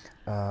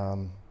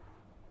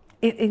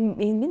 Én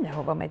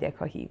mindenhova megyek,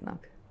 ha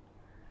hívnak.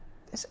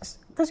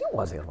 Ez jó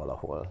azért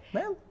valahol,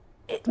 nem?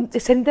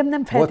 Szerintem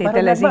nem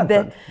feltételezik,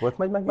 de... Volt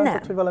majd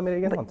megbántod, hogy valami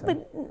régen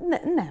mondtál?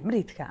 Nem,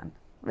 ritkán.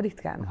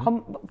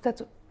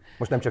 Tehát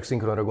most nem csak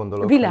szinkronra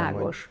gondolok.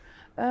 Világos.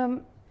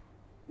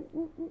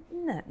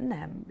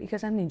 Nem,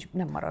 igazán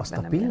nem maradt azt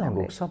bennem. Azt a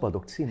Pillangók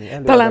szabadok című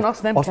előadást. Talán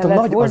azt nem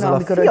kellett volna,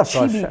 amikor a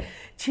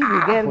Csibi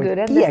Gergő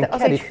rendezte,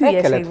 az egy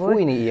hülyeség volt.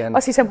 Ilyen...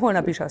 Azt hiszem,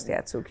 holnap is azt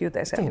játsszuk, jut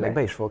eszembe. Tényleg,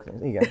 be is fogok.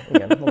 Igen,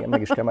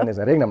 meg is kell már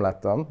nézni. Rég nem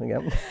láttam,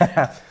 igen.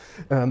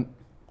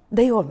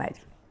 De jól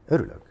megy.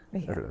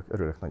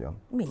 Örülök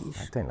nagyon. Mi is.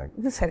 Hát, tényleg.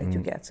 De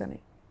szeretjük játszani.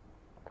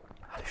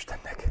 Hál'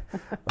 Istennek.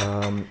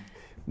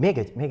 Még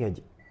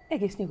egy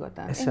egész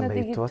nyugodtan. Eszembe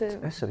jutott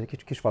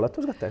egy kis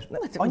falatozgatás?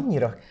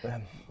 Annyira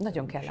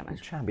nagyon kellemes.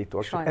 Csábító,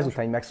 csak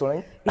ezután így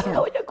megszólalni.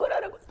 Hogy akkor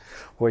arra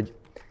hogy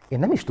én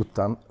nem is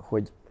tudtam,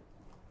 hogy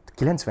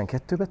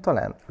 92-ben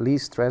talán Lee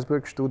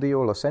Strasberg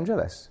Studio Los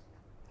Angeles?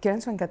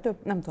 92?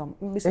 Nem tudom.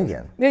 Biztos.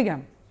 Igen.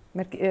 Igen.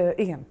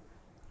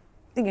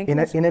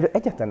 Én erről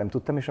egyáltalán nem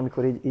tudtam, és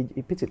amikor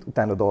így picit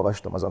utána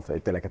olvastam azon fel,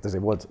 hogy tényleg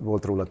ezért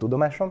volt róla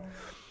tudomásom.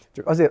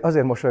 Csak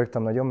azért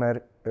mosolyogtam nagyon,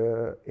 mert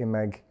én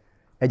meg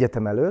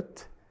egyetem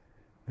előtt,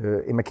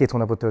 én meg 2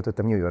 hónapot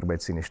töltöttem New Yorkba egy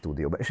színi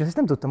stúdióban. És ezt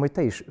nem tudtam, hogy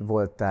te is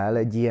voltál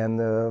egy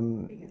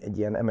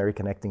ilyen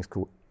American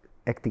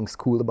Acting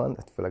Schoolban,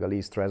 főleg a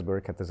Lee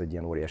Strasberg, hát ez egy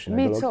ilyen óriási nagy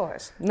dolog. Mit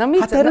szólsz? Na mit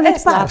hát erről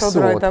ezt látod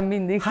rajtam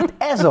mindig. Hát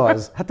ez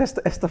az! Hát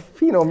ezt a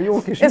finom,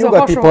 jó kis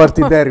nyugati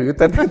parti derű.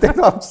 Tehát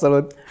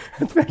abszolút.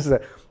 Hát persze.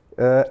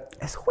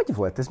 Ez hogy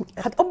volt?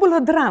 Hát abból a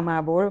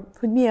drámából,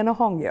 hogy milyen a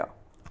hangja.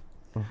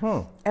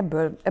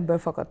 Ebből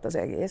fakadt az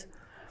egész.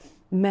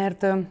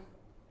 Mert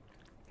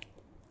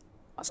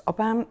az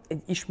apám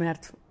egy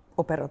ismert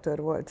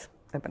operatőr volt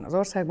ebben az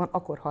országban,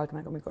 akkor halt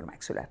meg, amikor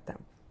megszülettem.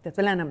 Tehát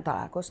vele nem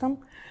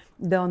találkoztam,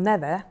 de a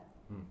neve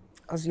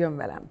az jön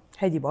velem.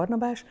 Hegyi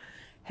Barnabás,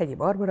 Hegyi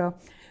Barbara,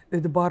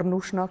 őt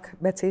Barnusnak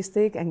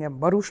becézték, engem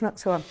Barusnak,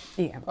 szóval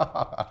igen.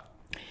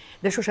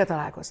 De sose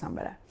találkoztam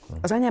vele.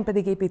 Az anyám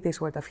pedig építész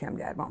volt a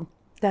filmgyárban.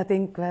 Tehát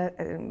én,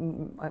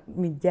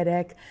 mint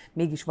gyerek,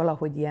 mégis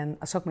valahogy ilyen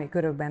a szakmai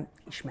körökben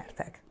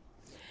ismertek.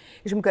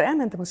 És amikor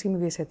elmentem a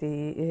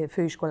színművészeti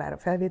főiskolára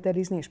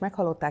felvételizni, és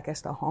meghallották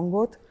ezt a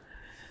hangot,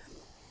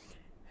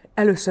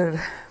 először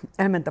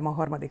elmentem a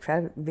 3.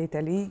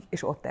 felvételig,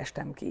 és ott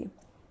estem ki.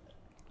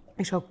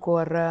 És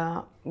akkor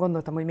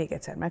gondoltam, hogy még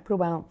egyszer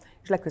megpróbálom,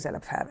 és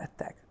legközelebb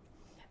felvettek.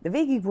 De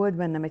végig volt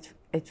bennem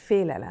egy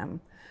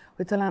félelem,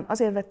 hogy talán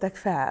azért vettek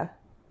fel,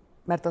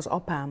 mert az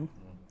apám,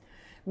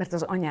 mert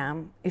az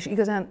anyám, és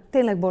igazán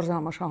tényleg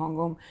borzalmas a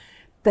hangom,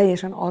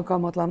 teljesen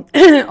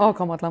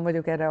alkalmatlan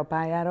vagyok erre a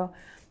pályára,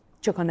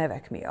 csak a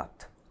nevek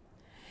miatt.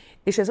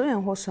 És ez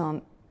olyan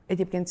hosszan,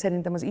 egyébként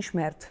szerintem az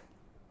ismert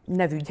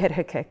nevű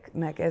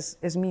gyerekeknek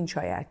ez mind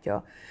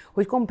sajátja,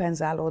 hogy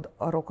kompenzálod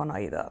a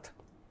rokonaidat.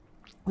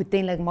 Hogy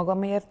tényleg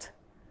magamért,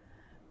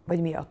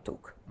 vagy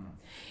miattuk.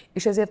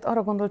 És ezért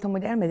arra gondoltam,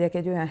 hogy elmegyek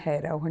egy olyan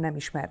helyre, ahol nem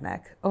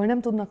ismernek, ahol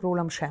nem tudnak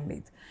rólam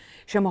semmit.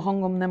 Sem a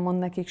hangom nem mond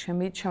nekik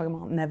semmit, sem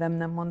a nevem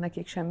nem mond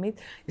nekik semmit,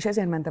 és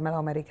ezért mentem el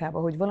Amerikába,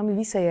 hogy valami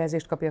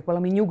visszajelzést kapjak,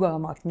 valami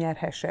nyugalmat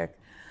nyerhessek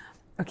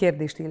a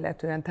kérdést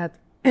illetően. Tehát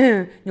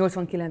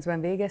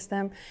 89-ben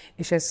végeztem,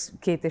 és ez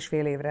 2,5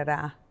 évre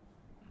rá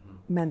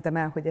mentem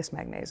el, hogy ezt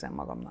megnézzem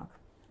magamnak.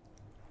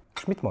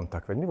 És mit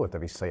mondtak, vagy mi volt a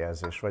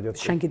visszajelzés? Vagy ott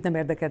senkit nem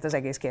érdekelt az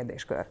egész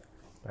kérdéskör.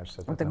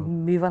 Persze. Mondták,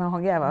 mi van a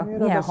hangjával?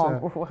 Milyen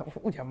hang?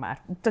 Ugyan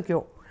már, tök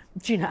jó.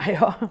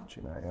 Csinálja.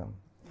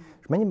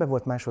 És mennyiben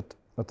volt más ott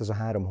az a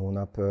 3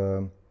 hónap,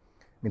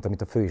 mint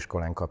amit a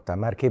főiskolán kaptál?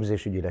 Már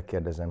képzésügyileg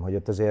kérdezem, hogy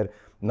ott azért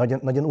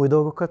nagyon új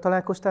dolgokkal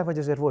találkoztál, vagy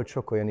azért volt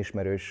sok olyan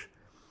ismerős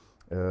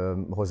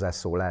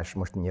hozzászólás,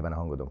 most nyilván a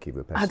hangodon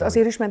kívül persze. Hát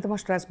azért is mentem a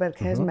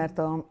Strasberghez, mert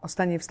a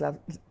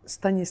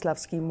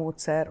Stanislavski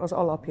módszer az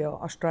alapja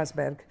a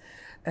Strasberg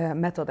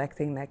method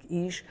actingnek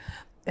is.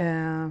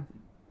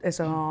 Ez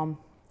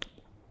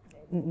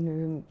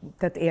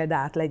tehát éld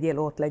át, legyél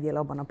ott, legyél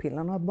abban a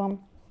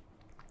pillanatban.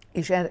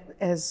 És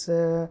ez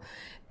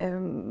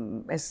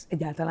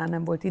egyáltalán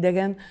nem volt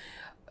idegen.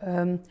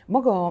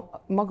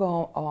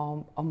 Maga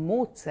a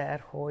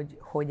módszer,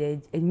 hogy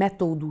egy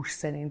metódus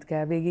szerint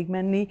kell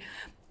végigmenni,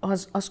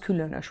 az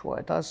különös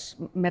volt,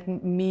 mert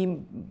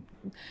mi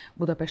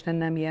Budapesten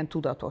nem ilyen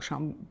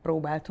tudatosan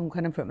próbáltunk,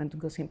 hanem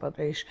fölmentünk a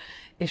színpadra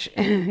és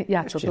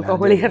játszottuk,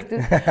 ahol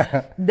értünk.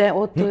 De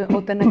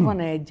ott ennek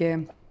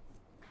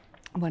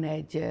van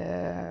egy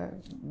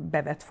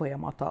bevett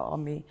folyamata,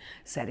 ami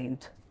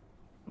szerint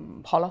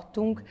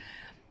haladtunk.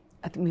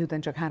 Hát miután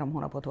csak 3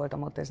 hónapot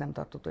voltam ott, ez nem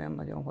tartott olyan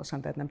nagyon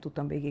hosszan, tehát nem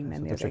tudtam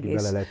végigmenni az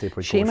egész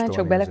sémán,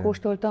 csak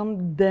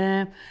belekóstoltam,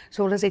 de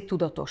szóval ez egy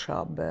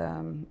tudatosabb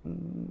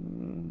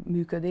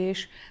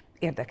működés,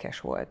 érdekes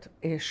volt,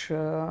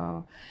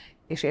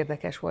 és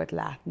érdekes volt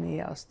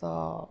látni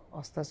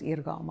azt az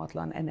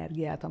irgalmatlan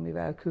energiát,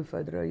 amivel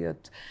külföldről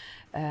jött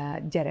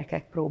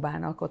gyerekek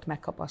próbálnak ott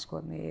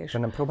megkapaszkodni. És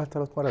nem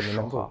próbáltál ott maradni?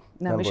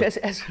 Nem, és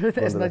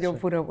ez nagyon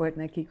fura volt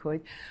nekik,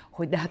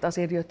 hogy de hát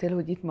azért jöttél,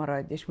 hogy itt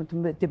maradj, és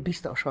mondtam, de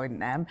biztos, hogy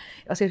nem.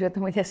 Azért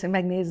jöttem, hogy ezt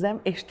megnézzem,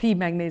 és ti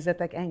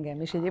megnézzetek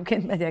engem, és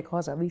egyébként megyek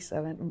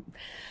haza-vissza.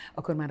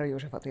 Akkor már a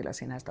József Attila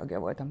Színház tagja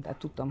voltam, tehát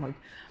tudtam, hogy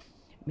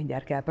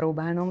mindjárt kell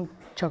próbálnom,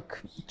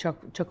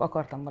 csak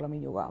akartam valami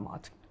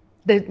nyugalmat.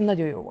 De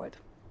nagyon jó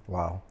volt.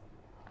 Wow.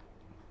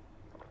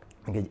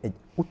 Még egy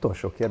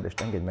utolsó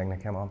kérdést engedj meg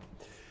nekem.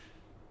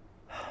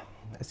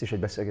 Ezt is egy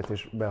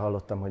beszélgetésben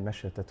hallottam, hogy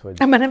mesélted, hogy...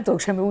 Már nem tudok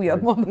semmi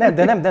újat mondani.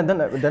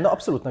 De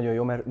abszolút nagyon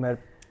jó, mert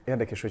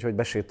érdekes, hogy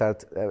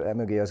besétált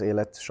mögé az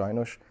élet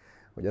sajnos,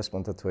 hogy azt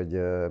mondtad,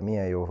 hogy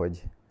milyen jó,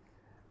 hogy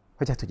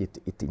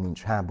itt így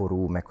nincs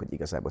háború, meg hogy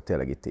igazából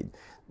tényleg itt így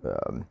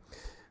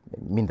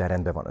minden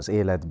rendben van az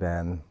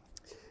életben.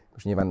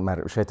 Most nyilván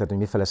már sejtettem,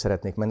 hogy mifele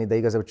szeretnék menni, de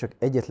igazából csak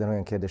egyetlen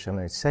olyan kérdésem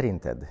lenne, hogy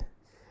szerinted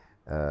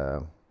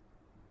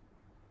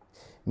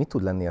mi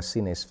tud lenni a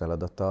színész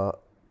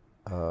feladata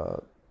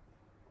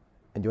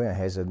egy olyan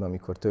helyzetben,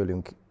 amikor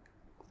tőlünk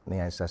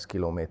néhány száz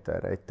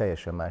kilométerre egy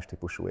teljesen más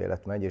típusú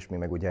élet megy, és mi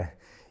meg ugye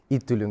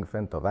itt ülünk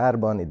fent a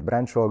várban, itt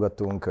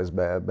bruncholgatunk,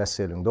 közben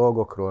beszélünk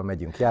dolgokról,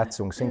 megyünk,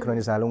 játszunk,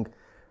 szinkronizálunk.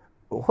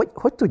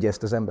 Hogy tudja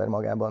ezt az ember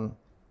magában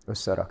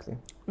összerakni?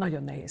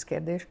 Nagyon nehéz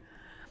kérdés,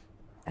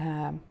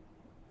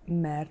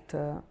 mert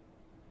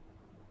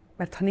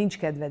ha nincs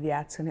kedved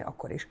játszani,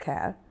 akkor is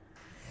kell.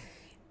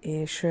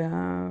 És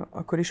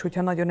akkor is,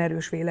 hogyha nagyon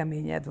erős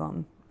véleményed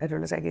van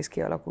erről az egész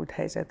kialakult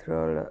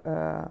helyzetről,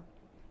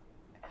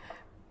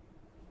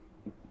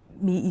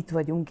 mi itt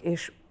vagyunk,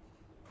 és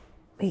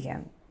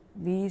igen,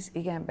 víz,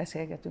 igen,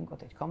 beszélgetünk,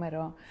 ott egy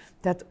kamera,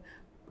 tehát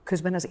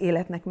közben az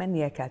életnek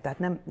mennie kell, tehát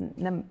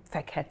nem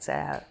fekhetsz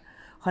el,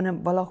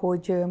 hanem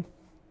valahogy,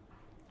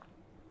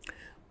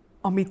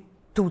 amit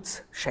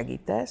tudsz,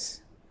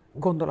 segítesz,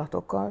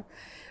 gondolatokkal.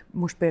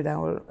 Most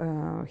például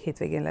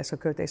hétvégén lesz a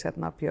Költészet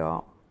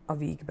napja a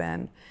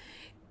Vígben.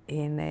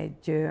 Én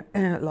egy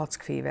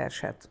Lackfy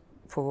verset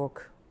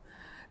fogok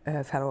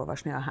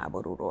felolvasni a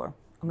háborúról,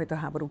 amit a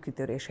háború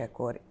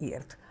kitörésekor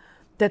írt.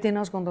 Tehát én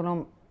azt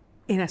gondolom,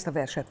 én ezt a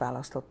verset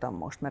választottam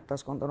most, mert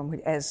azt gondolom, hogy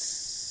ez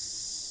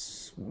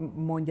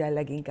mondja el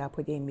leginkább,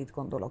 hogy én mit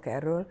gondolok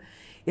erről,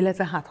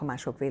 illetve hát, ha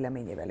mások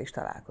véleményével is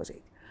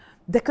találkozik.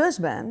 De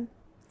közben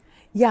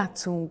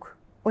játszunk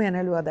olyan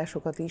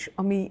előadásokat is,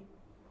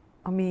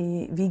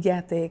 ami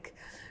vígjáték,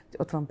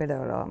 ott van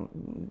például a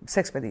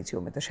Szexpedíció,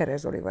 amit a Seres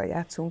Zolival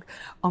játszunk,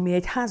 ami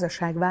egy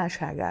házasság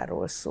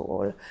válságáról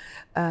szól.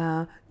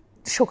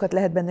 Sokat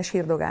lehet benne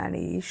sírdogálni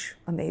is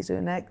a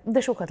nézőnek, de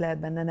sokat lehet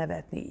benne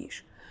nevetni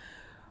is.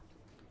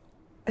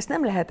 Ezt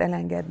nem lehet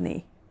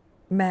elengedni,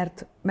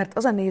 mert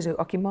az a néző,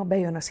 aki ma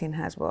bejön a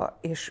színházba,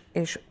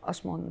 és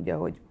azt mondja,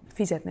 hogy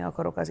fizetni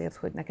akarok azért,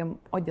 hogy nekem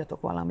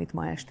adjatok valamit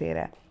ma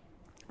estére,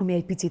 ami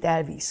egy picit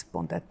elvisz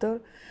pont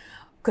ettől,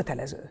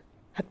 kötelező.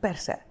 Hát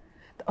persze.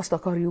 Azt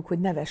akarjuk, hogy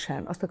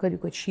nevessen, azt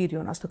akarjuk, hogy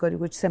sírjon, azt akarjuk,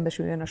 hogy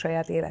szembesüljön a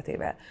saját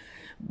életével.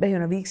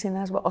 Bejön a Víg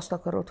Színházba, azt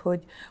akarod,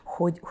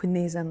 hogy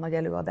nézzen nagy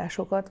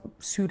előadásokat,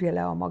 szűrje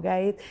le a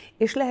magáét,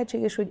 és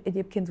lehetséges, hogy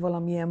egyébként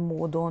valamilyen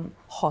módon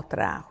hat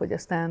rá, hogy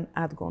aztán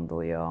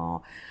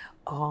átgondolja,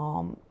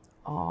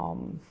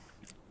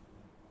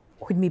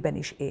 hogy miben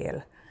is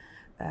él.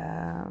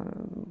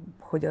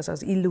 Hogy az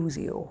az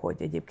illúzió, hogy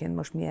egyébként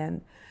most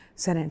milyen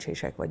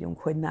szerencsések vagyunk,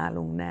 hogy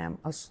nálunk nem,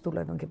 az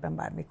tulajdonképpen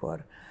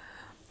bármikor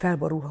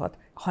felborulhat,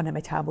 ha nem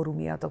egy háború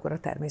miatt, akkor a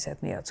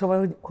természet miatt.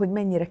 Szóval, hogy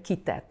mennyire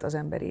kitett az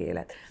emberi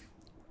élet.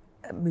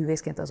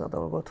 Művészként az a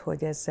dolgot,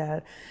 hogy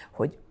ezzel,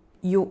 hogy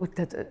jó,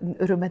 tehát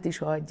örömet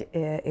is adj,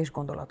 és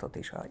gondolatot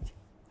is adj.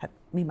 Hát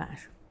mi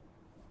más?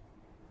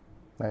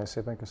 Nagyon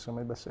szépen köszönöm,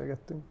 hogy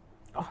beszélgettünk.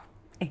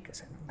 Én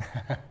köszönöm.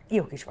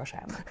 Jó kis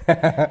vasárnap.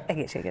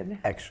 Egészségedre.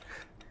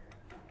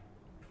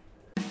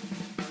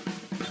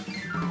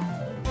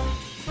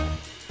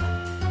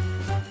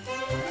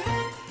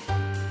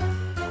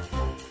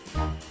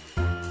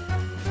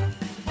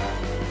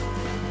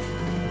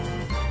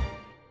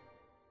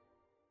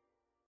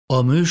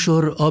 A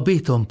műsor a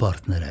Béton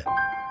partnere.